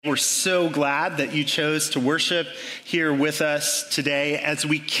We're so glad that you chose to worship here with us today as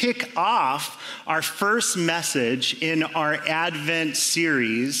we kick off our first message in our Advent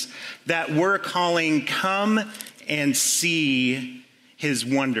series that we're calling Come and See His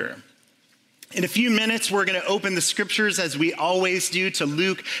Wonder. In a few minutes, we're going to open the scriptures as we always do to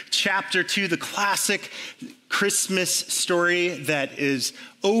Luke chapter 2, the classic Christmas story that is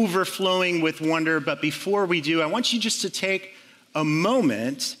overflowing with wonder. But before we do, I want you just to take a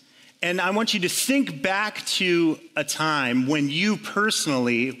moment, and I want you to think back to a time when you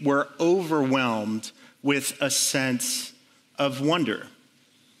personally were overwhelmed with a sense of wonder.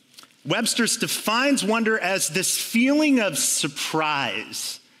 Webster's defines wonder as this feeling of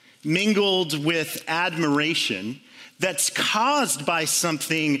surprise mingled with admiration that's caused by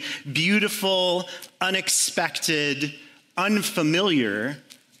something beautiful, unexpected, unfamiliar,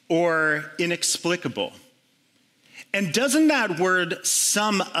 or inexplicable. And doesn't that word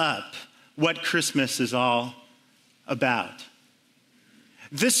sum up what Christmas is all about?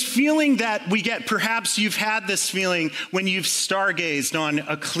 This feeling that we get, perhaps you've had this feeling when you've stargazed on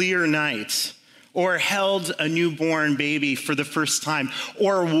a clear night, or held a newborn baby for the first time,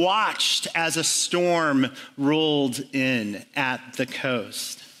 or watched as a storm rolled in at the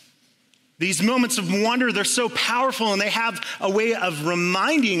coast. These moments of wonder, they're so powerful, and they have a way of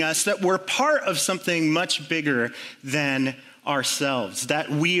reminding us that we're part of something much bigger than ourselves, that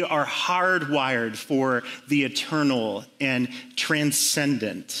we are hardwired for the eternal and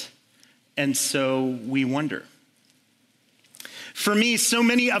transcendent. And so we wonder. For me, so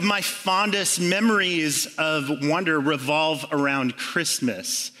many of my fondest memories of wonder revolve around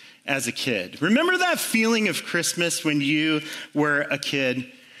Christmas as a kid. Remember that feeling of Christmas when you were a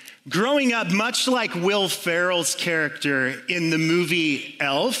kid? Growing up, much like Will Ferrell's character in the movie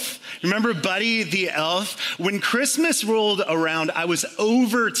Elf, remember Buddy the Elf? When Christmas rolled around, I was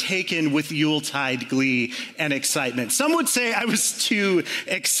overtaken with Yuletide glee and excitement. Some would say I was too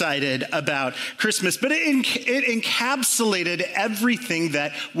excited about Christmas, but it encapsulated everything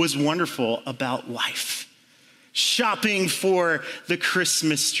that was wonderful about life. Shopping for the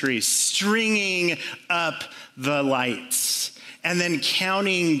Christmas tree, stringing up the lights, and then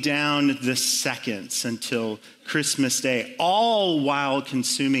counting down the seconds until Christmas Day, all while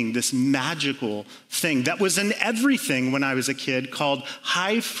consuming this magical thing that was in everything when I was a kid called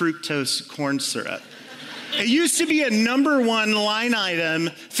high fructose corn syrup. It used to be a number one line item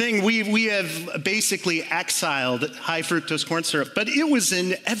thing. We have basically exiled high fructose corn syrup, but it was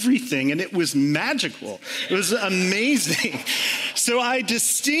in everything and it was magical. It was amazing. So I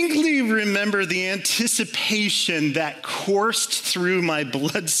distinctly remember the anticipation that coursed through my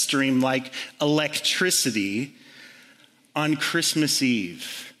bloodstream like electricity on Christmas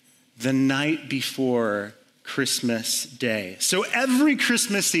Eve, the night before Christmas Day. So every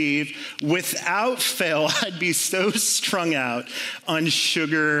Christmas Eve, without fail, I'd be so strung out on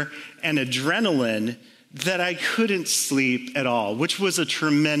sugar and adrenaline that I couldn't sleep at all, which was a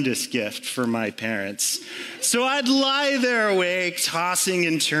tremendous gift for my parents. So I'd lie there awake, tossing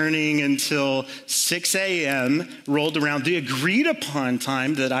and turning until 6 a.m. rolled around, the agreed upon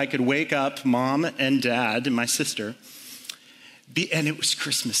time that I could wake up mom and dad and my sister. And it was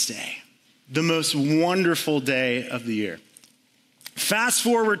Christmas Day, the most wonderful day of the year. Fast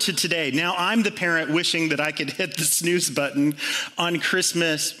forward to today. Now I'm the parent wishing that I could hit the snooze button on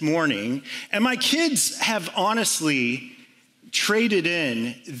Christmas morning. And my kids have honestly traded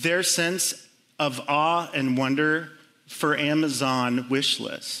in their sense of awe and wonder for Amazon wish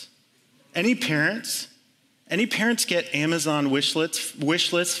lists. Any parents get Amazon wish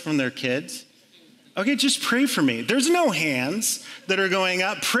lists from their kids? Okay, just pray for me. There's no hands that are going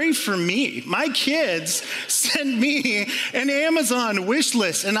up. Pray for me. My kids sent me an Amazon wish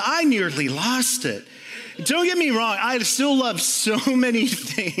list, and I nearly lost it. Don't get me wrong, I still love so many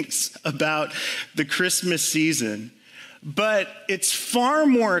things about the Christmas season, but it's far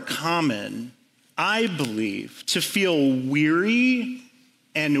more common, I believe, to feel weary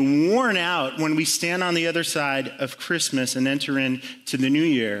and worn out when we stand on the other side of Christmas and enter into the new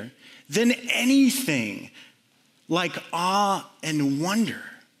year than anything like awe and wonder.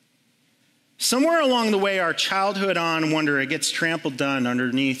 Somewhere along the way, our childhood awe and wonder, it gets trampled down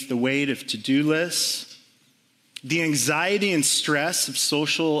underneath the weight of to-do lists, the anxiety and stress of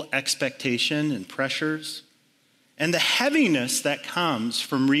social expectation and pressures, and the heaviness that comes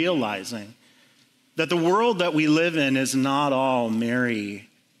from realizing that the world that we live in is not all merry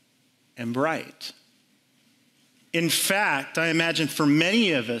and bright. In fact, I imagine for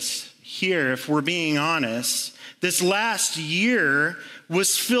many of us here, if we're being honest, this last year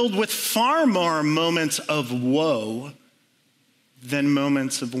was filled with far more moments of woe than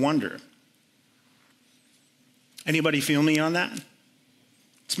moments of wonder. Anybody feel me on that?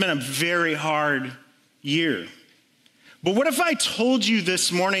 It's been a very hard year. But what if I told you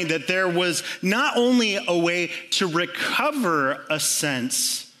this morning that there was not only a way to recover a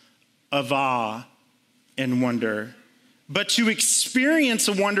sense of awe and wonder, but to experience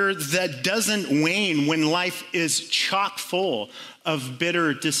a wonder that doesn't wane when life is chock full of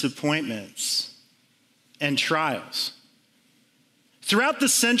bitter disappointments and trials? Throughout the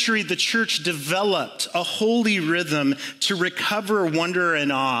century, the church developed a holy rhythm to recover wonder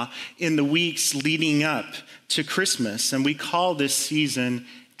and awe in the weeks leading up to Christmas, and we call this season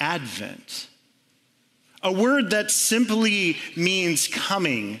Advent, a word that simply means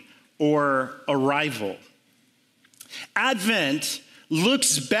coming or arrival. Advent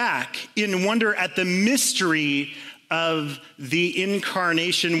looks back in wonder at the mystery of the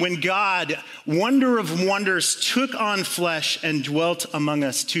incarnation, when God, wonder of wonders, took on flesh and dwelt among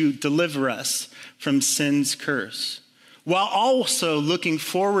us to deliver us from sin's curse, while also looking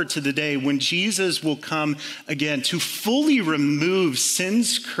forward to the day when Jesus will come again to fully remove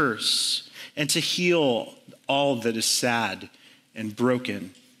sin's curse and to heal all that is sad and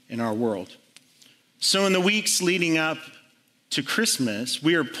broken in our world. So in the weeks leading up to Christmas,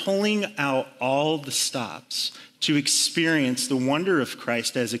 we are pulling out all the stops to experience the wonder of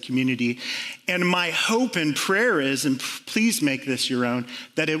Christ as a community. And my hope and prayer is, and please make this your own,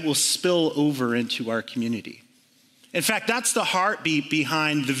 that it will spill over into our community. In fact, that's the heartbeat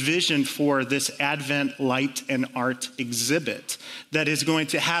behind the vision for this Advent Light and Art exhibit that is going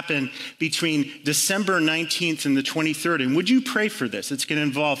to happen between December 19th and the 23rd. And would you pray for this? It's going to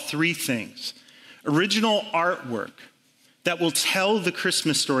involve three things. Original artwork that will tell the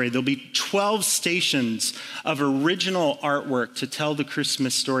Christmas story. There'll be 12 stations of original artwork to tell the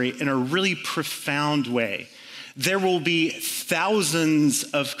Christmas story in a really profound way. There will be thousands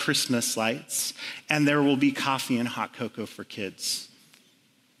of Christmas lights, and there will be coffee and hot cocoa for kids.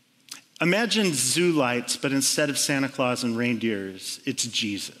 Imagine zoo lights, but instead of Santa Claus and reindeers, it's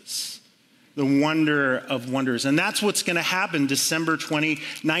Jesus, the wonder of wonders. And that's what's going to happen December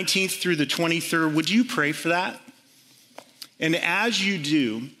 19th through the 23rd. Would you pray for that? And as you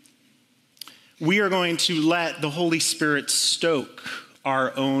do, we are going to let the Holy Spirit stoke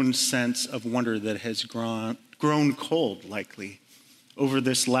our own sense of wonder that has grown cold, likely, over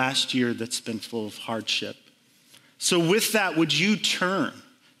this last year that's been full of hardship. So with that, would you turn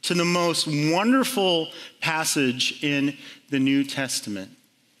to the most wonderful passage in the New Testament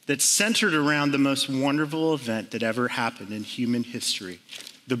that's centered around the most wonderful event that ever happened in human history,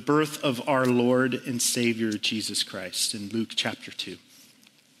 the birth of our Lord and Savior, Jesus Christ, in Luke chapter 2.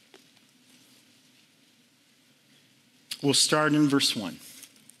 We'll start in verse 1.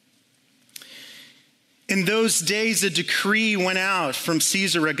 In those days, a decree went out from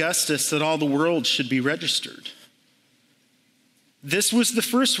Caesar Augustus that all the world should be registered. This was the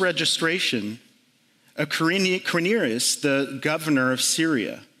first registration of Quirinius, the governor of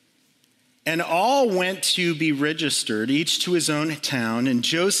Syria. And all went to be registered, each to his own town. And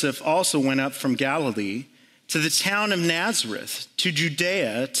Joseph also went up from Galilee to the town of Nazareth, to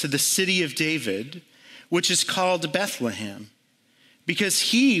Judea, to the city of David, which is called Bethlehem,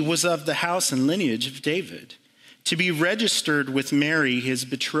 because he was of the house and lineage of David, to be registered with Mary, his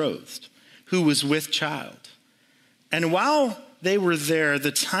betrothed, who was with child. And while they were there,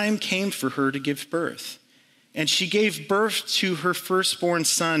 the time came for her to give birth. And she gave birth to her firstborn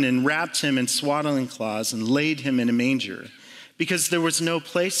son and wrapped him in swaddling cloths and laid him in a manger, because there was no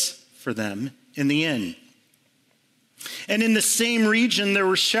place for them in the inn. And in the same region, there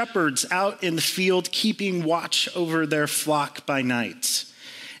were shepherds out in the field keeping watch over their flock by night.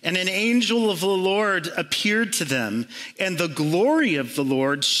 And an angel of the Lord appeared to them, and the glory of the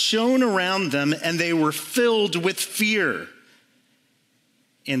Lord shone around them, and they were filled with fear.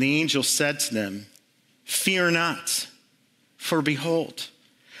 And the angel said to them, "Fear not, for behold,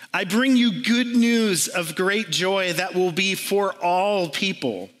 I bring you good news of great joy that will be for all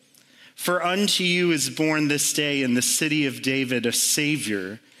people. For unto you is born this day in the city of David a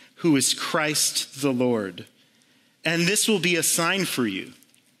Savior, who is Christ the Lord. And this will be a sign for you.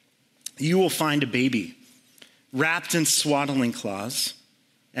 You will find a baby wrapped in swaddling cloths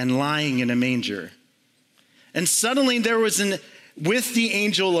and lying in a manger." And suddenly there was with the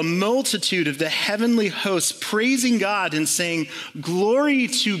angel a multitude of the heavenly hosts praising God and saying, "Glory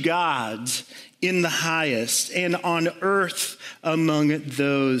to God in the highest, and on earth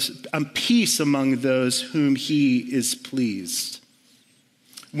peace among those whom he is pleased."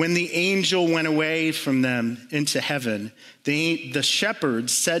 When the angel went away from them into heaven, the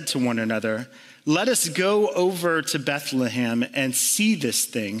shepherds said to one another, let us go over to Bethlehem and see this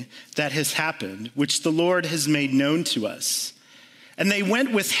thing that has happened, which the Lord has made known to us." And they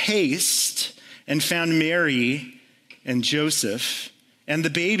went with haste and found Mary and Joseph and the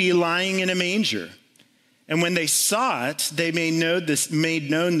baby lying in a manger. And when they saw it, they made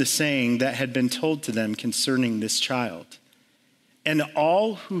known the saying that had been told to them concerning this child. And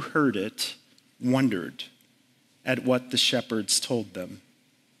all who heard it wondered at what the shepherds told them.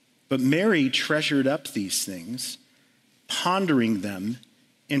 But Mary treasured up these things, pondering them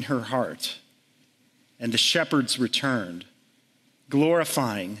in her heart. And the shepherds returned,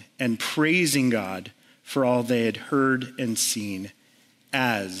 glorifying and praising God for all they had heard and seen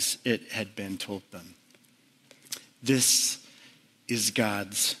as it had been told them. This is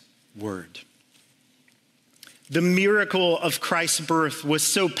God's word. The miracle of Christ's birth was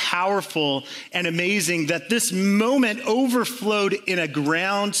so powerful and amazing that this moment overflowed in a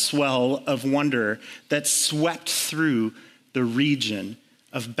groundswell of wonder that swept through the region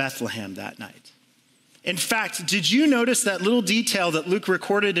of Bethlehem that night. In fact, did you notice that little detail that Luke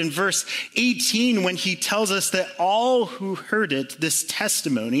recorded in verse 18 when he tells us that all who heard it, this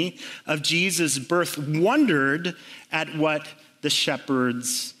testimony of Jesus' birth, wondered at what the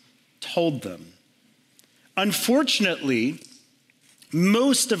shepherds told them? Unfortunately,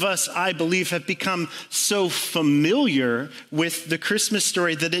 most of us, I believe, have become so familiar with the Christmas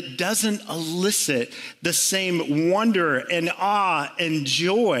story that it doesn't elicit the same wonder and awe and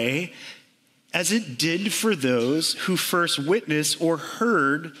joy as it did for those who first witnessed or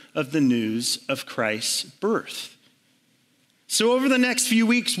heard of the news of Christ's birth. So over the next few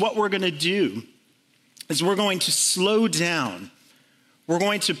weeks, what we're going to do is we're going to slow down. We're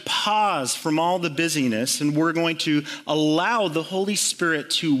going to pause from all the busyness, and we're going to allow the Holy Spirit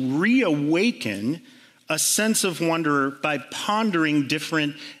to reawaken a sense of wonder by pondering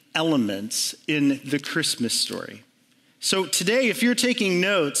different elements in the Christmas story. So today, if you're taking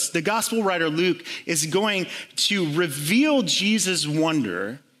notes, the gospel writer Luke is going to reveal Jesus'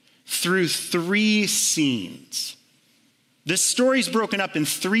 wonder through three scenes. This story is broken up in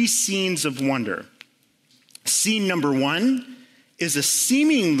three scenes of wonder. Scene number one is a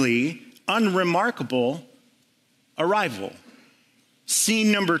seemingly unremarkable arrival.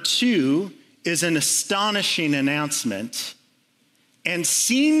 Scene number two is an astonishing announcement. And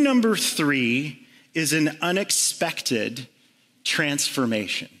scene number three is an unexpected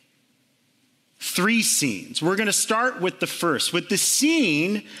transformation. Three scenes. We're going to start with the first, with the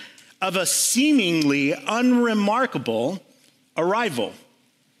scene of a seemingly unremarkable arrival.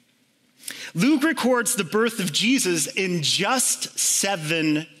 Luke records the birth of Jesus in just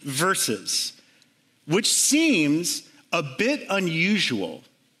 7 verses, which seems a bit unusual,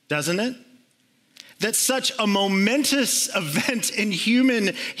 doesn't it? That such a momentous event in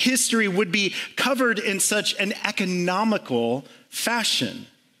human history would be covered in such an economical fashion.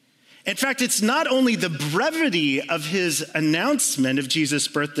 In fact, it's not only the brevity of his announcement of Jesus'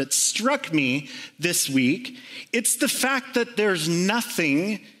 birth that struck me this week, it's the fact that there's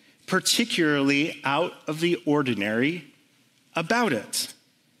nothing particularly out of the ordinary about it.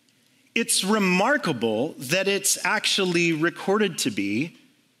 It's remarkable that it's actually recorded to be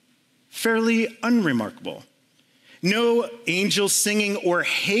fairly unremarkable. No angels singing or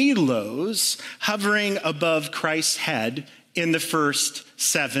halos hovering above Christ's head in the first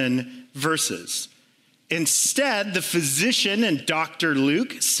 7 verses. Instead, the physician and Dr.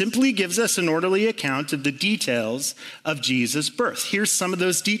 Luke simply gives us an orderly account of the details of Jesus' birth. Here's some of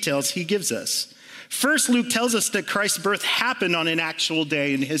those details he gives us. First, Luke tells us that Christ's birth happened on an actual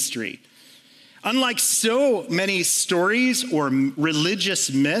day in history. Unlike so many stories or religious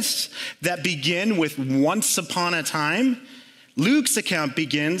myths that begin with once upon a time, Luke's account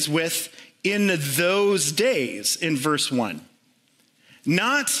begins with "in those days" in verse 1.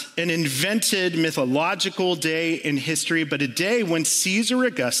 Not an invented mythological day in history, but a day when Caesar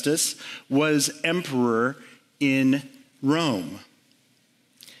Augustus was emperor in Rome.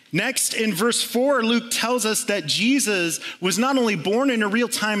 Next, in verse 4, Luke tells us that Jesus was not only born in a real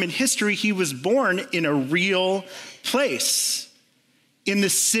time in history, he was born in a real place, in the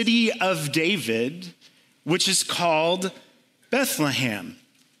city of David, which is called Bethlehem,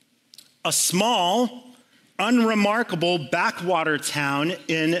 a small, unremarkable backwater town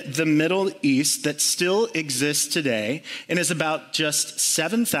in the Middle East that still exists today and is about just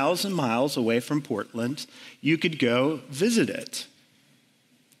 7,000 miles away from Portland. You could go visit it.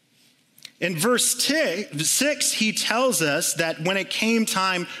 In verse 6, he tells us that when it came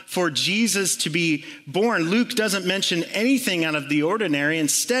time for Jesus to be born, Luke doesn't mention anything out of the ordinary.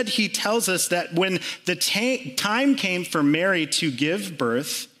 Instead, he tells us that when the time came for Mary to give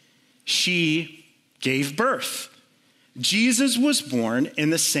birth, she gave birth. Jesus was born in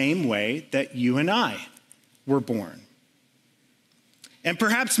the same way that you and I were born. And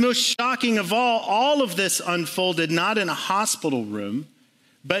perhaps most shocking of all of this unfolded not in a hospital room,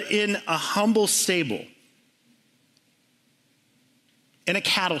 but in a humble stable, in a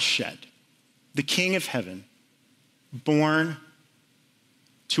cattle shed, the King of Heaven, born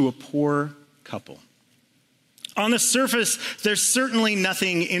to a poor couple. On the surface, there's certainly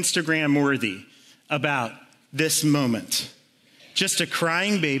nothing Instagram worthy about this moment. Just a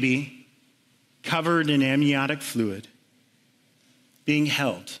crying baby covered in amniotic fluid being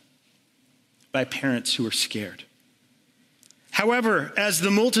held by parents who are scared. However, as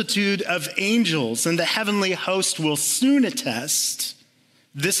the multitude of angels and the heavenly host will soon attest,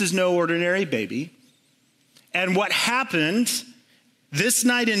 this is no ordinary baby. And what happened this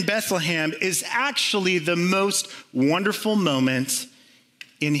night in Bethlehem is actually the most wonderful moment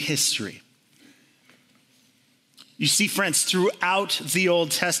in history. You see, friends, throughout the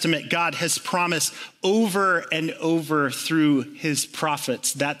Old Testament, God has promised over and over through his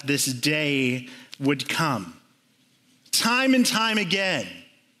prophets that this day would come. Time and time again,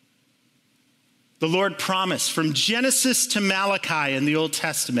 the Lord promised from Genesis to Malachi in the Old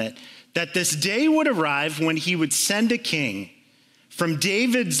Testament that this day would arrive when he would send a king from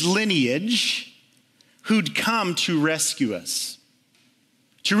David's lineage who'd come to rescue us,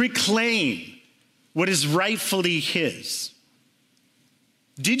 to reclaim what is rightfully his.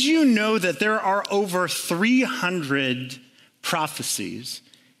 Did you know that there are over 300 prophecies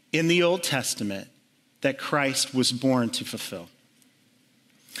in the Old Testament that Christ was born to fulfill?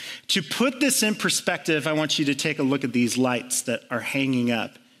 To put this in perspective, I want you to take a look at these lights that are hanging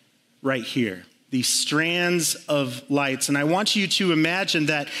up right here, these strands of lights. And I want you to imagine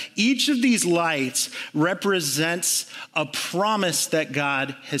that each of these lights represents a promise that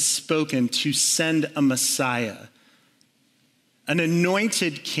God has spoken to send a Messiah, an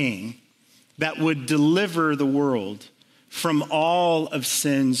anointed king that would deliver the world from all of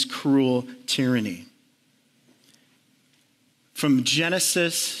sin's cruel tyranny. From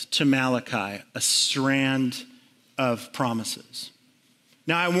Genesis to Malachi, a strand of promises.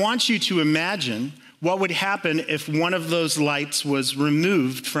 Now, I want you to imagine what would happen if one of those lights was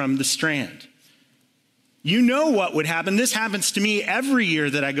removed from the strand. You know what would happen. This happens to me every year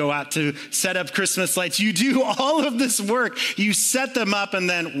that I go out to set up Christmas lights. You do all of this work. You set them up and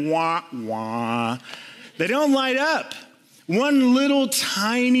then wah, wah. They don't light up. One little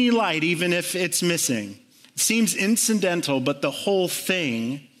tiny light, even if it's missing, seems incidental, but the whole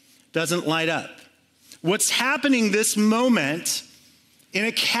thing doesn't light up. What's happening this moment in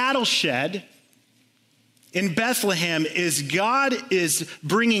a cattle shed in Bethlehem is God is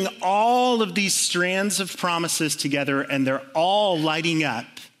bringing all of these strands of promises together, and they're all lighting up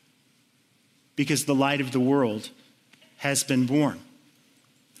because the light of the world has been born.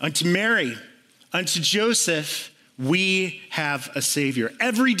 Unto Mary, unto Joseph, we have a Savior.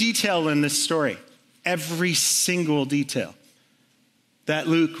 Every detail in this story, every single detail that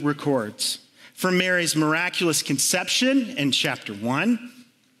Luke records, from Mary's miraculous conception in chapter 1,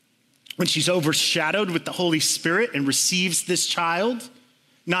 when she's overshadowed with the Holy Spirit and receives this child,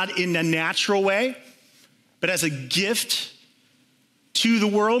 not in a natural way, but as a gift to the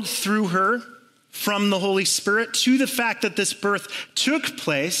world through her from the Holy Spirit, to the fact that this birth took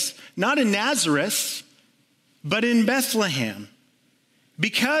place not in Nazareth, but in Bethlehem,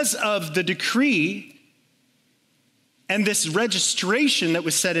 because of the decree and this registration that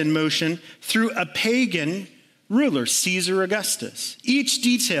was set in motion through a pagan ruler, Caesar Augustus. Each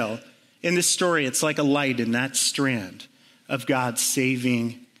detail in this story, it's like a light in that strand of God's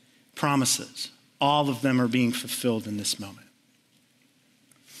saving promises. All of them are being fulfilled in this moment.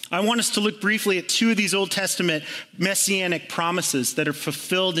 I want us to look briefly at two of these Old Testament messianic promises that are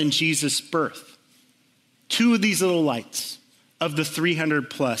fulfilled in Jesus' birth. Two of these little lights of the 300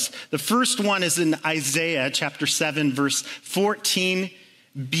 plus. The first one is in Isaiah chapter 7, verse 14.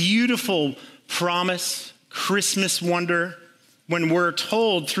 Beautiful promise, Christmas wonder, when we're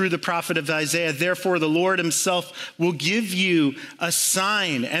told through the prophet of Isaiah, therefore the Lord himself will give you a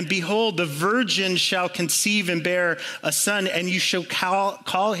sign, and behold, the virgin shall conceive and bear a son, and you shall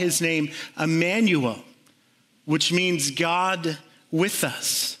call his name Emmanuel, which means God with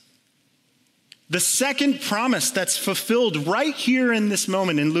us. The second promise that's fulfilled right here in this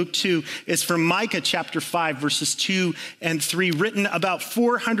moment in Luke 2 is from Micah chapter 5, verses 2 and 3, written about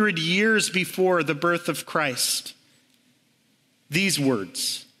 400 years before the birth of Christ. These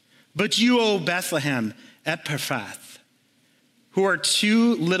words, "But you, O Bethlehem Ephrathah, who are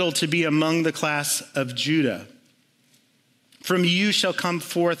too little to be among the class of Judah, From you shall come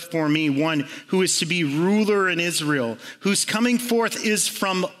forth for me one who is to be ruler in Israel, whose coming forth is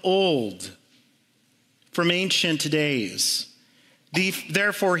from old, from ancient days.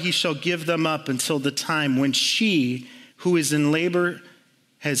 Therefore he shall give them up until the time when she who is in labor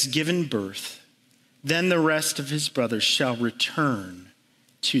has given birth. Then the rest of his brothers shall return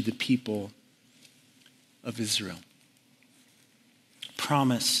to the people of Israel.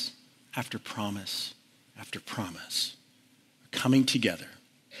 Promise after promise after promise are coming together.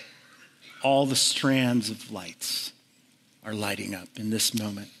 All the strands of lights are lighting up in this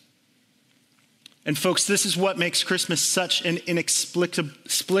moment. And folks, this is what makes Christmas such an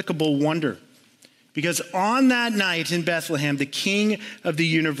inexplicable wonder. Because on that night in Bethlehem, the King of the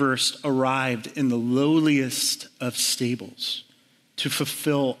universe arrived in the lowliest of stables to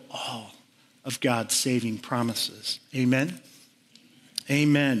fulfill all of God's saving promises. Amen?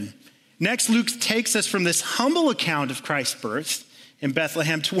 Amen. Next, Luke takes us from this humble account of Christ's birth in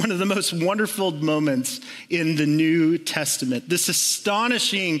Bethlehem to one of the most wonderful moments in the New Testament. This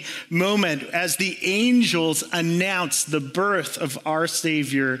astonishing moment as the angels announce the birth of our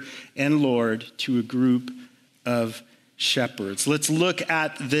Savior and Lord to a group of shepherds. Let's look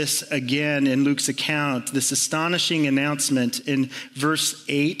at this again in Luke's account, this astonishing announcement in verse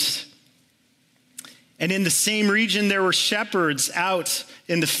 8. And in the same region, there were shepherds out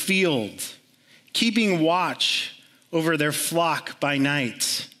in the field, keeping watch over their flock by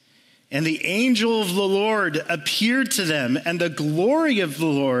night. And the angel of the Lord appeared to them, and the glory of the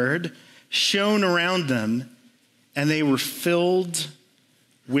Lord shone around them, and they were filled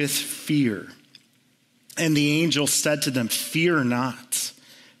with fear. And the angel said to them, "Fear not,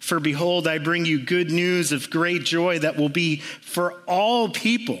 for behold, I bring you good news of great joy that will be for all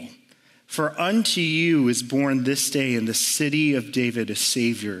people. For unto you is born this day in the city of David a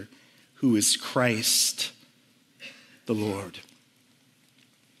Savior, who is Christ the Lord."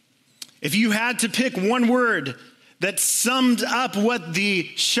 If you had to pick one word that summed up what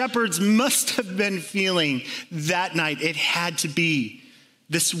the shepherds must have been feeling that night, it had to be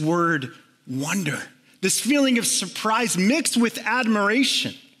this word wonder. This feeling of surprise mixed with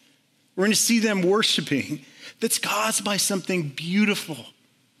admiration. We're going to see them worshiping that's caused by something beautiful,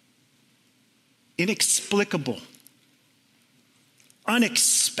 inexplicable,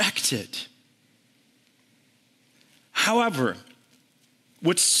 unexpected. However,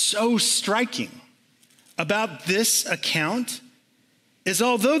 what's so striking about this account is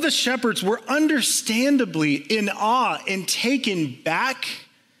although the shepherds were understandably in awe and taken back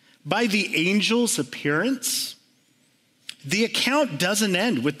by the angel's appearance, the account doesn't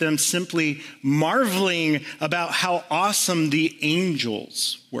end with them simply marveling about how awesome the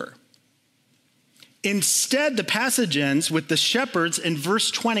angels were. Instead, the passage ends with the shepherds in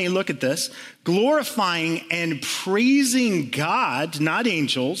verse 20, look at this, glorifying and praising God, not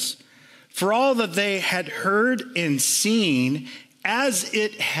angels, for all that they had heard and seen as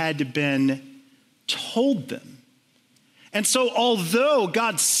it had been told them. And so although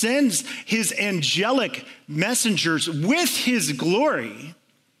God sends his angelic messengers with his glory,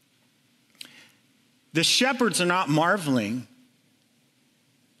 the shepherds are not marveling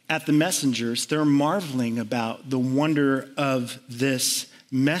at the messengers. They're marveling about the wonder of this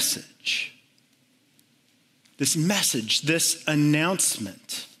message. This message, this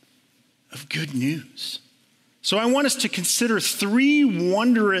announcement of good news. So I want us to consider three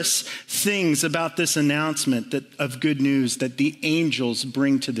wondrous things about this announcement of good news that the angels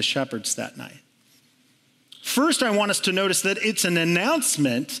bring to the shepherds that night. First, I want us to notice that it's an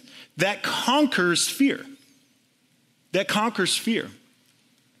announcement that conquers fear. That conquers fear.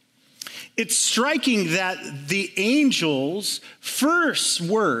 It's striking that the angels' first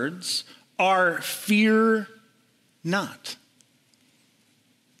words are "fear not."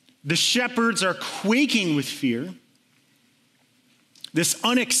 The shepherds are quaking with fear. This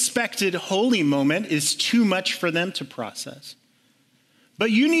unexpected holy moment is too much for them to process.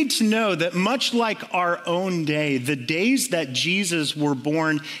 But you need to know that much like our own day, the days that Jesus were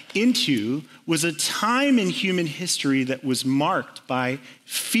born into was a time in human history that was marked by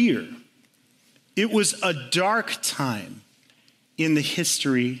fear. It was a dark time in the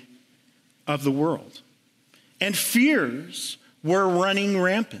history of the world. And fears were running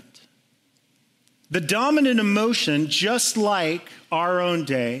rampant. The dominant emotion, just like our own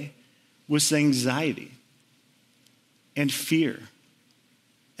day, was anxiety and fear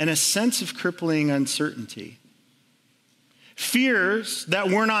and a sense of crippling uncertainty. Fears that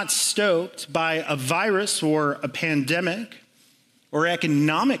were not stoked by a virus or a pandemic or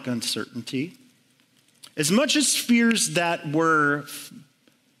economic uncertainty, as much as fears that were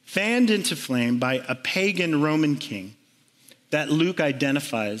fanned into flame by a pagan Roman king that Luke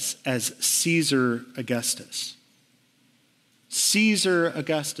identifies as Caesar Augustus. Caesar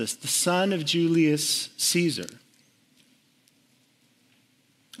Augustus, the son of Julius Caesar.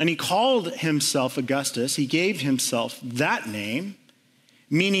 And he called himself Augustus. He gave himself that name,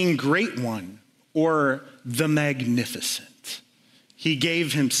 meaning great one or the magnificent. He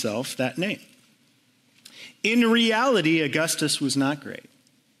gave himself that name. In reality, Augustus was not great.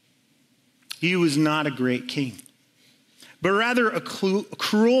 He was not a great king, but rather a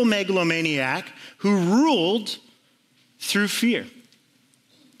cruel megalomaniac who ruled through fear,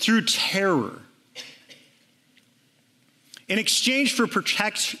 through terror. In exchange for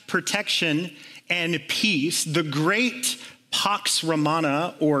protection and peace, the great Pax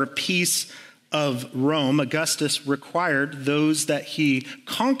Romana, or peace of Rome, Augustus required those that he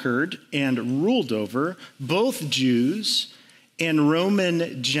conquered and ruled over, both Jews and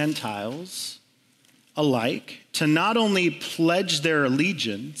Roman Gentiles alike, to not only pledge their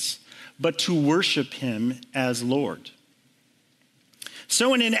allegiance, but to worship him as Lord.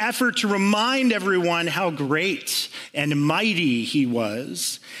 So in an effort to remind everyone how great and mighty he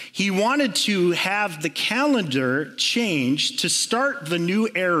was, he wanted to have the calendar changed to start the new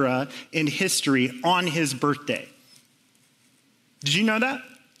era in history on his birthday. Did you know that?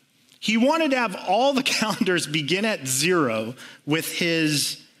 He wanted to have all the calendars begin at 0 with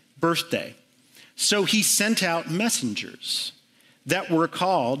his birthday. So he sent out messengers that were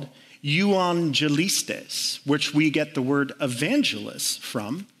called euangelistes, which we get the word evangelists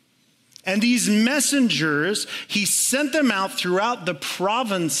from. And these messengers, he sent them out throughout the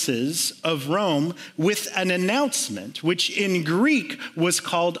provinces of Rome with an announcement, which in Greek was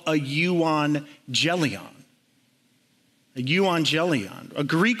called a euangelion. A euangelion, a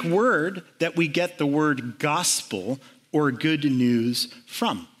Greek word that we get the word gospel or good news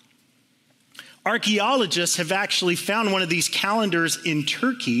from. Archaeologists have actually found one of these calendars in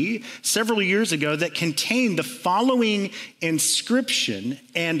Turkey several years ago that contained the following inscription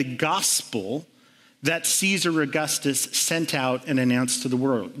and gospel that Caesar Augustus sent out and announced to the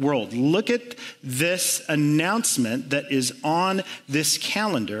world. Look at this announcement that is on this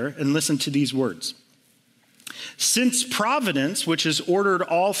calendar and listen to these words. Since Providence, which has ordered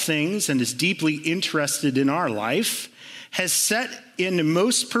all things and is deeply interested in our life, has set in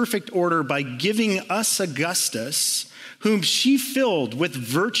most perfect order by giving us Augustus, whom she filled with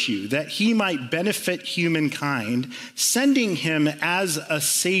virtue that he might benefit humankind, sending him as a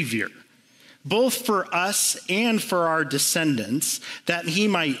savior, both for us and for our descendants, that he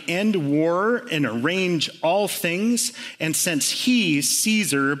might end war and arrange all things. And since he,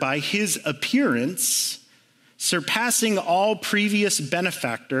 Caesar, by his appearance, surpassing all previous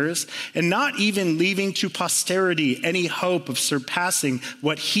benefactors, and not even leaving to posterity any hope of surpassing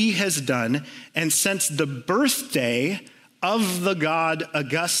what he has done, and since the birthday of the god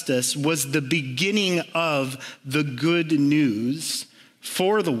Augustus was the beginning of the good news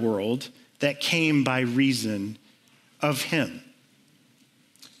for the world that came by reason of him.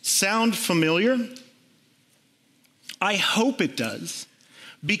 Sound familiar? I hope it does.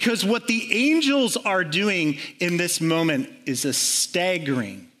 Because what the angels are doing in this moment is a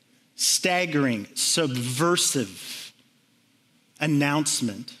staggering, subversive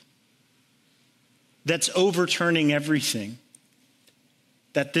announcement that's overturning everything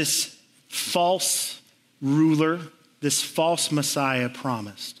that this false ruler, this false Messiah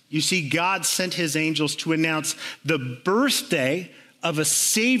promised. You see, God sent his angels to announce the birthday of a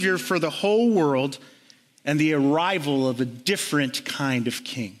Savior for the whole world and the arrival of a different kind of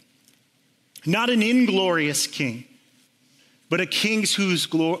king. Not an inglorious king, but a king whose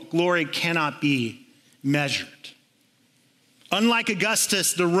glory cannot be measured. Unlike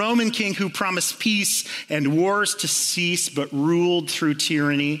Augustus, the Roman king who promised peace and wars to cease but ruled through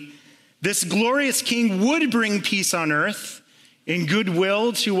tyranny, this glorious king would bring peace on earth and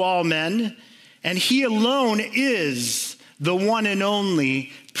goodwill to all men, and he alone is the one and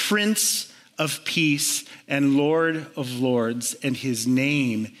only Prince of Peace and Lord of Lords, and his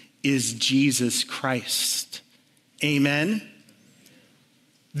name is Jesus Christ. Amen.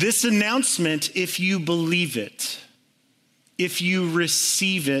 This announcement, if you believe it, if you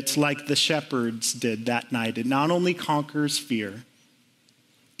receive it like the shepherds did that night, it not only conquers fear,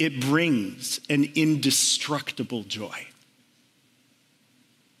 it brings an indestructible joy.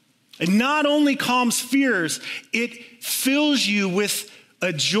 It not only calms fears, it fills you with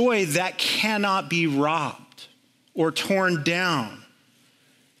a joy that cannot be robbed or torn down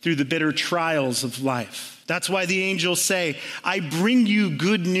through the bitter trials of life. That's why the angels say, I bring you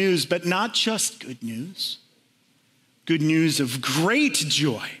good news, but not just good news of great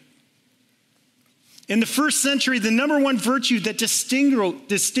joy. In the first century, the number one virtue that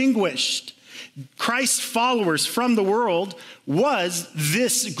distinguished Christ's followers from the world was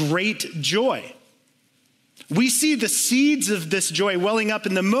this great joy. We see the seeds of this joy welling up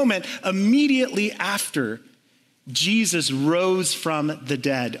in the moment immediately after Jesus rose from the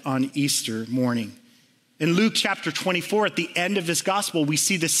dead on Easter morning. In Luke chapter 24, at the end of his gospel, we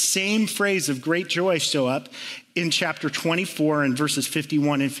see the same phrase of great joy show up in chapter 24 and verses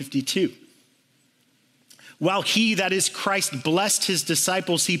 51 and 52. While he, that is Christ, blessed his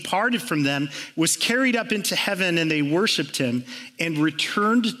disciples, he parted from them, was carried up into heaven, and they worshiped him and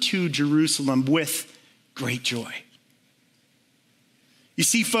returned to Jerusalem with great joy. You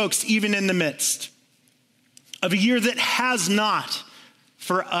see, folks, even in the midst of a year that has not,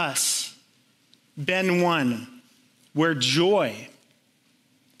 for us, been one where joy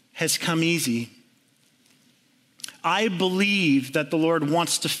has come easy, I believe that the Lord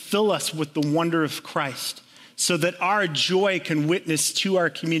wants to fill us with the wonder of Christ so that our joy can witness to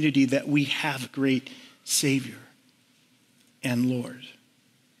our community that we have a great Savior and Lord.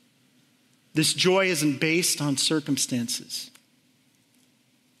 This joy isn't based on circumstances.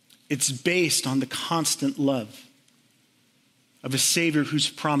 It's based on the constant love of a Savior who's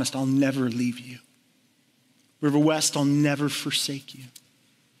promised, I'll never leave you. River West, I'll never forsake you.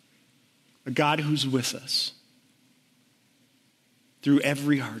 A God who's with us through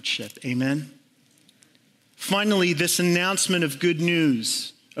every hardship. Amen? Finally, this announcement of good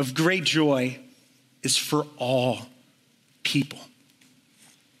news, of great joy, is for all people.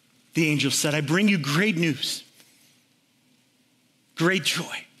 The angel said, I bring you great news, great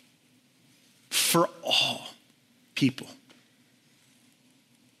joy for all people.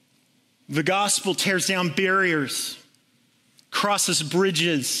 The gospel tears down barriers, crosses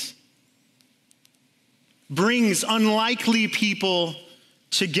bridges, brings unlikely people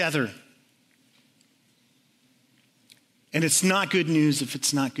together. And it's not good news if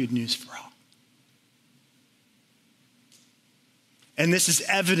it's not good news for all. And this is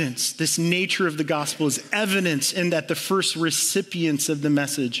evidence, this nature of the gospel is evidence in that the first recipients of the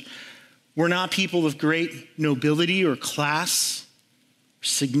message were not people of great nobility or class or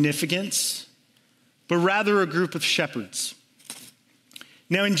significance, but rather a group of shepherds.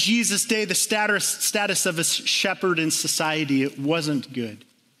 Now, in Jesus' day, the status of a shepherd in society, it wasn't good.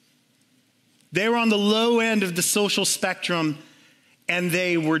 They were on the low end of the social spectrum, and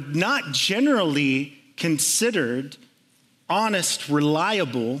they were not generally considered honest,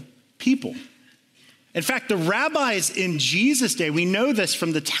 reliable people. In fact, the rabbis in Jesus' day, we know this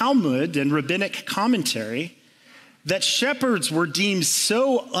from the Talmud and rabbinic commentary, that shepherds were deemed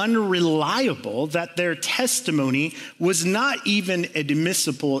so unreliable that their testimony was not even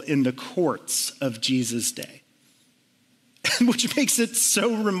admissible in the courts of Jesus' day. Which makes it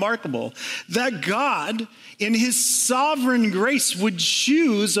so remarkable that God, in his sovereign grace, would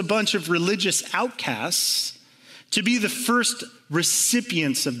choose a bunch of religious outcasts to be the first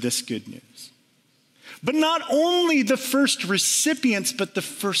recipients of this good news. But not only the first recipients, but the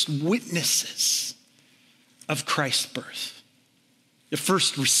first witnesses of Christ's birth. The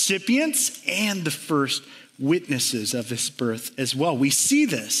first recipients and the first witnesses of his birth as well. We see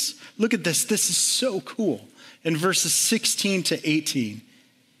this. Look at this. This is so cool. In verses 16 to 18.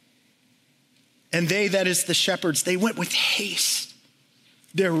 And they, that is the shepherds, they went with haste.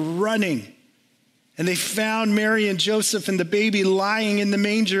 They're running. And they found Mary and Joseph and the baby lying in the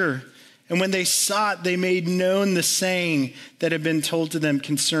manger. And when they saw it, they made known the saying that had been told to them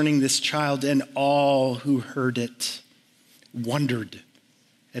concerning this child. And all who heard it wondered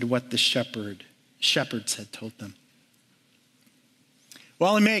at what the shepherds had told them.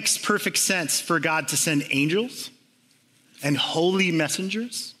 While it makes perfect sense for God to send angels and holy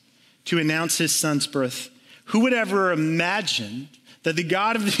messengers to announce his son's birth, who would ever imagine that the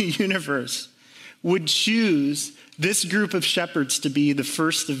God of the universe would choose this group of shepherds to be the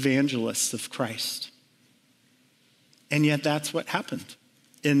first evangelists of Christ? And yet that's what happened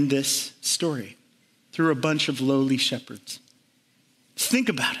in this story through a bunch of lowly shepherds. Think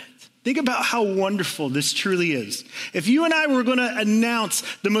about it. Think about how wonderful this truly is. If you and I were going to announce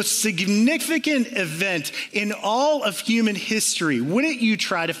the most significant event in all of human history, wouldn't you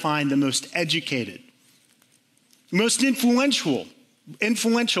try to find the most educated, most influential,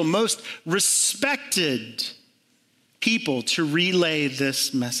 most respected people to relay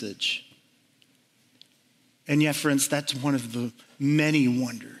this message? And yet, friends, that's one of the many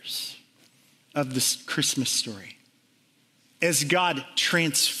wonders of this Christmas story. As God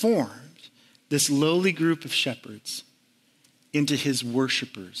transformed this lowly group of shepherds into his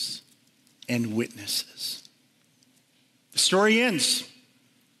worshipers and witnesses. The story ends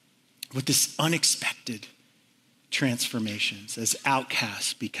with this unexpected transformations as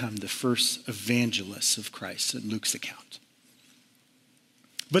outcasts become the first evangelists of Christ in Luke's account.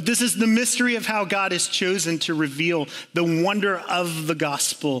 But this is the mystery of how God has chosen to reveal the wonder of the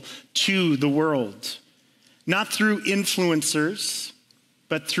gospel to the world. Not through influencers,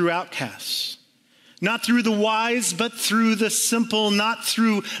 but through outcasts. Not through the wise, but through the simple. Not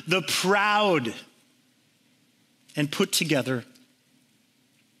through the proud and put together,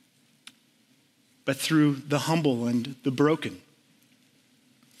 but through the humble and the broken.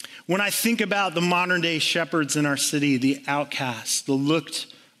 When I think about the modern day shepherds in our city, the outcasts, the looked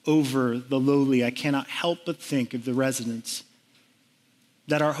over, the lowly, I cannot help but think of the residents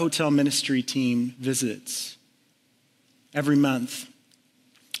that our hotel ministry team visits every month.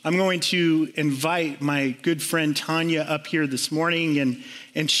 I'm going to invite my good friend Tanya up here this morning,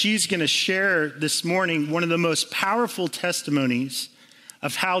 and she's going to share this morning one of the most powerful testimonies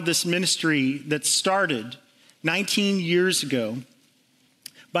of how this ministry that started 19 years ago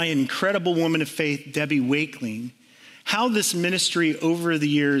by an incredible woman of faith, Debbie Wakeling, how this ministry over the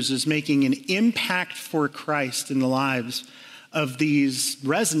years is making an impact for Christ in the lives of these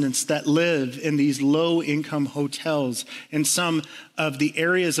residents that live in these low-income hotels in some of the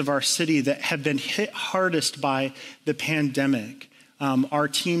areas of our city that have been hit hardest by the pandemic. Our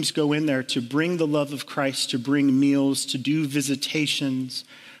teams go in there to bring the love of Christ, to bring meals, to do visitations,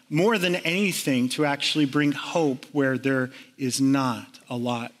 more than anything to actually bring hope where there is not a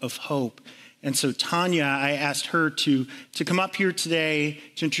lot of hope. And so Tanya, I asked her to come up here today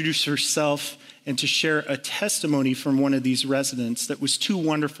to introduce herself and to share a testimony from one of these residents that was too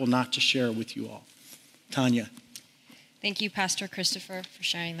wonderful not to share with you all. Tanya. Thank you, Pastor Christopher, for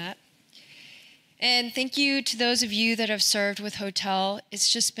sharing that. And thank you to those of you that have served with Hotel.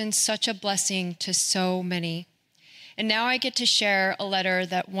 It's just been such a blessing to so many. And now I get to share a letter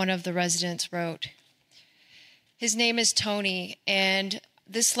that one of the residents wrote. His name is Tony, and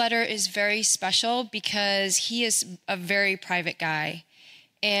this letter is very special because he is a very private guy.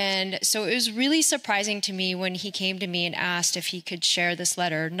 And so it was really surprising to me when he came to me and asked if he could share this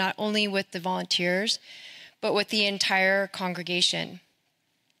letter, not only with the volunteers, but with the entire congregation.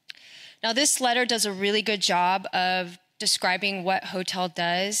 Now, this letter does a really good job of describing what Hotel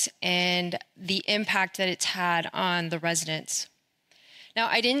does and the impact that it's had on the residents. Now,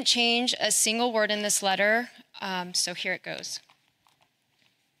 I didn't change a single word in this letter, so here it goes.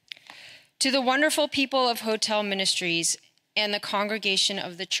 To the wonderful people of Hotel Ministries and the congregation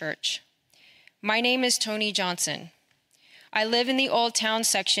of the church, my name is Tony Johnson. I live in the Old Town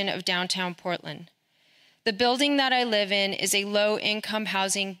section of downtown Portland. The building that I live in is a low-income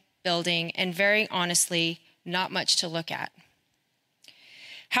housing building, and very honestly, not much to look at.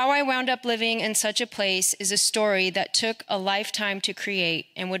 How I wound up living in such a place is a story that took a lifetime to create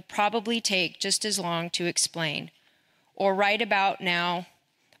and would probably take just as long to explain, or write about now,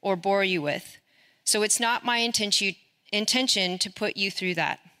 or bore you with. So it's not my intention to put you through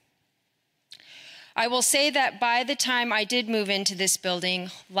that. I will say that by the time I did move into this building,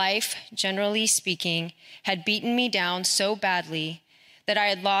 life, generally speaking, had beaten me down so badly that I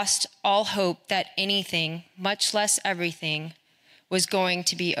had lost all hope that anything, much less everything, was going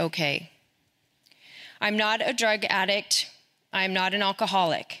to be okay. I'm not a drug addict. I'm not an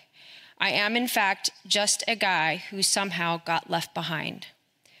alcoholic. I am, in fact, just a guy who somehow got left behind.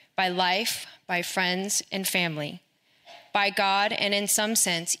 By life, by friends and family, by God, and in some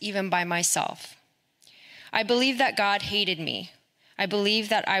sense, even by myself. I believe that God hated me. I believe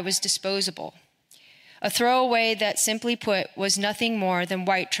that I was disposable. A throwaway that, simply put, was nothing more than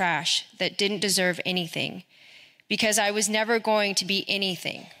white trash that didn't deserve anything, because I was never going to be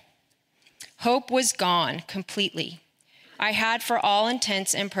anything. Hope was gone completely. I had, for all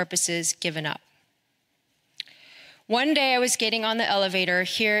intents and purposes, given up. One day I was getting on the elevator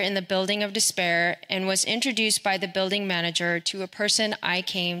here in the Building of Despair and was introduced by the building manager to a person I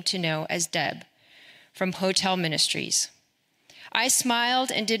came to know as Deb from Hotel Ministries. I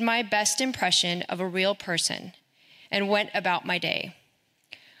smiled and did my best impression of a real person and went about my day.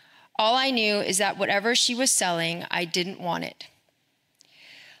 All I knew is that whatever she was selling, I didn't want it.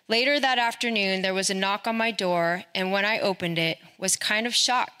 Later that afternoon, there was a knock on my door, and when I opened it, was kind of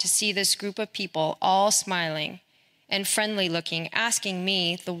shocked to see this group of people all smiling and friendly looking, asking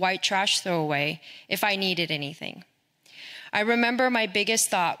me, the white trash throwaway, if I needed anything. I remember my biggest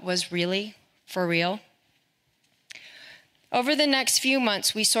thought was, really? For real? Over the next few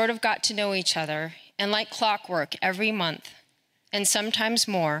months, we sort of got to know each other, and like clockwork, every month, and sometimes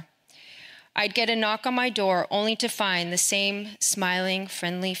more, I'd get a knock on my door only to find the same smiling,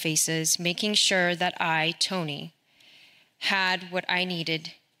 friendly faces, making sure that I, Tony, had what I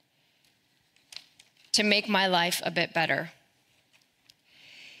needed to make my life a bit better.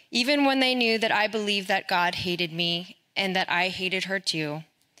 Even when they knew that I believed that God hated me and that I hated her too,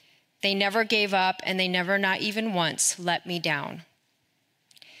 they never gave up, and they never, not even once, let me down.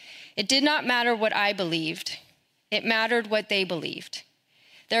 It did not matter what I believed. It mattered what they believed.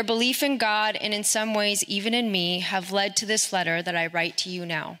 Their belief in God, and in some ways even in me, have led to this letter that I write to you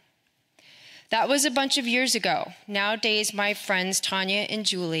now. That was a bunch of years ago. Nowadays, my friends Tanya and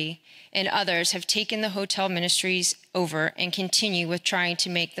Julie and others have taken the hotel ministries over and continue with trying to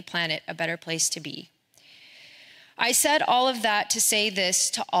make the planet a better place to be. I said all of that to say this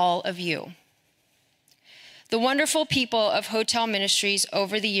to all of you. The wonderful people of hotel ministries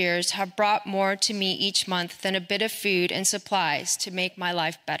over the years have brought more to me each month than a bit of food and supplies to make my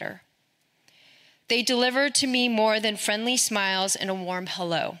life better. They deliver to me more than friendly smiles and a warm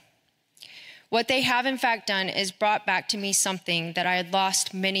hello. What they have in fact done is brought back to me something that I had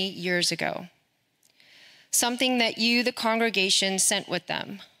lost many years ago. Something that you, the congregation, sent with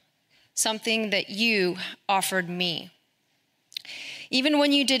them. Something that you offered me. Even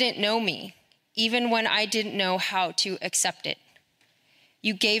when you didn't know me, even when I didn't know how to accept it.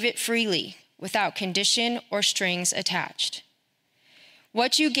 You gave it freely, without condition or strings attached.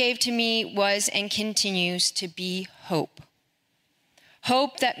 What you gave to me was and continues to be hope.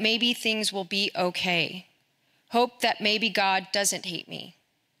 Hope that maybe things will be okay. Hope that maybe God doesn't hate me.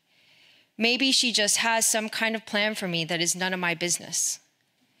 Maybe she just has some kind of plan for me that is none of my business.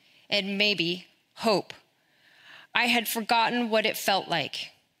 And maybe hope. I had forgotten what it felt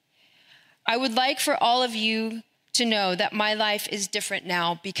like. I would like for all of you to know that my life is different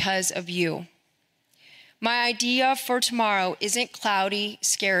now because of you. My idea for tomorrow isn't cloudy,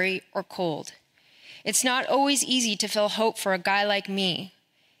 scary, or cold. It's not always easy to feel hope for a guy like me.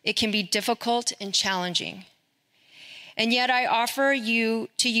 It can be difficult and challenging. And yet I offer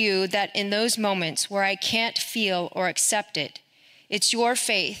to you that in those moments where I can't feel or accept it, it's your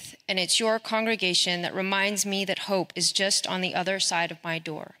faith and it's your congregation that reminds me that hope is just on the other side of my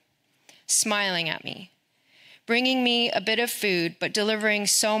door. Smiling at me, bringing me a bit of food, but delivering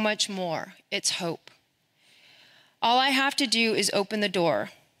so much more. It's hope. All I have to do is open the door.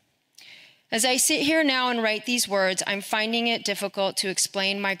 As I sit here now and write these words, I'm finding it difficult to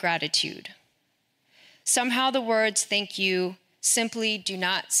explain my gratitude. Somehow the words thank you simply do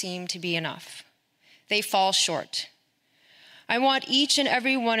not seem to be enough. They fall short. I want each and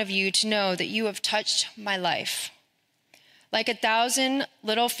every one of you to know that you have touched my life. Like 1,000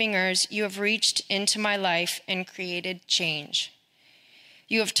 little fingers, you have reached into my life and created change.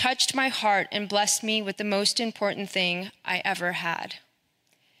 You have touched my heart and blessed me with the most important thing I ever had.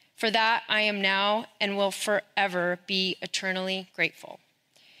 For that, I am now and will forever be eternally grateful.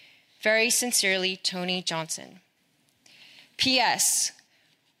 Very sincerely, Tony Johnson. P.S.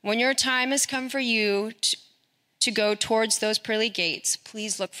 When your time has come for you to go towards those pearly gates,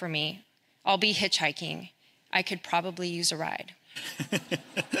 please look for me. I'll be hitchhiking. I could probably use a ride.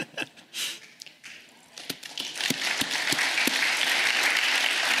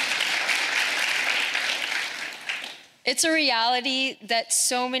 It's a reality that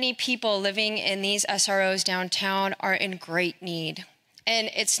so many people living in these SROs downtown are in great need. And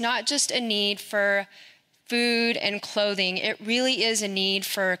it's not just a need for food and clothing. It really is a need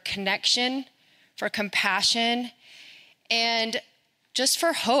for connection, for compassion, and just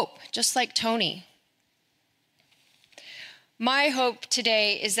for hope, just like Tony. My hope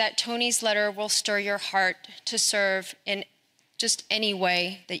today is that Tony's letter will stir your heart to serve in just any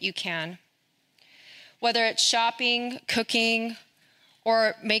way that you can. Whether it's shopping, cooking,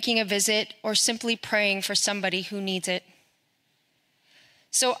 or making a visit, or simply praying for somebody who needs it.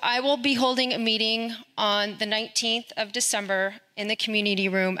 So I will be holding a meeting on the 19th of December in the community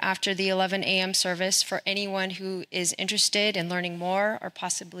room after the 11 a.m. service for anyone who is interested in learning more or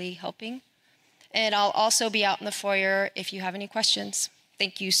possibly helping. And I'll also be out in the foyer if you have any questions.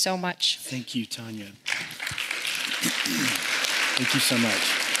 Thank you so much. Thank you, Tanya. Thank you so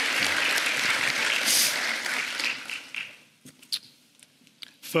much.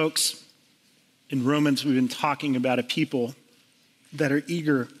 Folks, in Romans, we've been talking about a people that are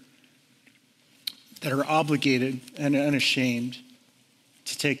eager, that are obligated and unashamed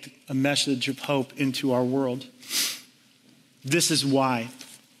to take a message of hope into our world. This is why.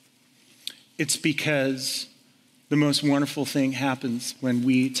 It's because the most wonderful thing happens when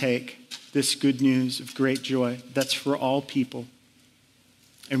we take this good news of great joy that's for all people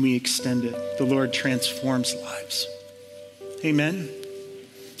and we extend it. The Lord transforms lives. Amen.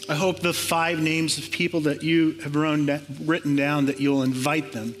 I hope the 5 names of people that you have written down, that you'll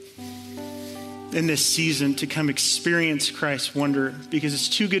invite them in this season to come experience Christ's wonder, because it's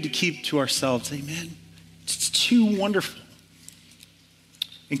too good to keep to ourselves. Amen. It's too wonderful.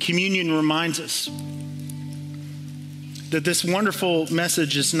 And communion reminds us that this wonderful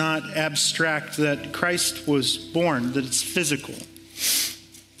message is not abstract, that Christ was born, that it's physical,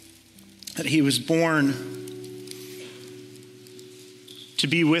 that he was born to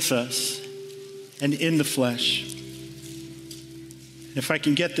be with us and in the flesh. If I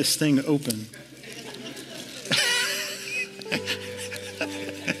can get this thing open.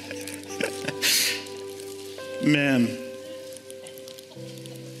 Man.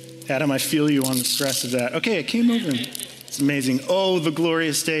 Adam, I feel you on the stress of that. Okay, it came open. It's amazing. Oh, the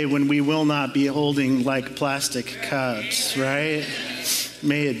glorious day when we will not be holding like plastic cups, right?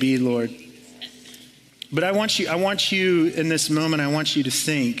 May it be, Lord. But I want you in this moment, I want you to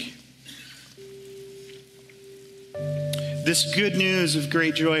think. This good news of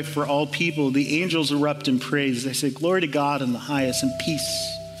great joy for all people, the angels erupt in praise. They say, glory to God in the highest and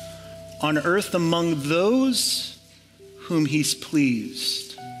peace on earth among those whom he's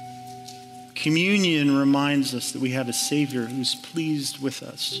pleased. Communion reminds us that we have a Savior who's pleased with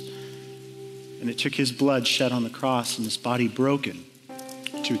us. And it took his blood shed on the cross and his body broken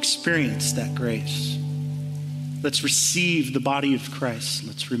to experience that grace. Let's receive the body of Christ.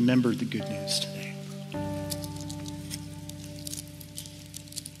 Let's remember the good news today.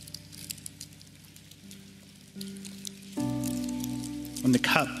 On the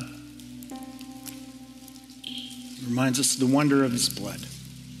cup, reminds us of the wonder of his blood.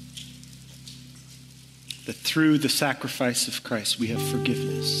 That through the sacrifice of Christ, we have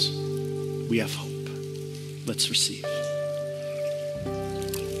forgiveness. We have hope. Let's receive.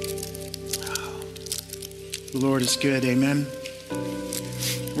 The Lord is good, amen.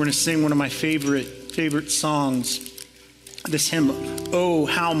 We're going to sing one of my favorite songs. This hymn, oh,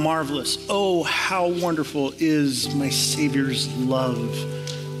 how marvelous, oh, how wonderful is my Savior's love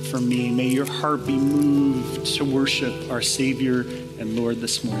for me. May your heart be moved to worship our Savior and Lord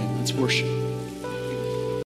this morning. Let's worship.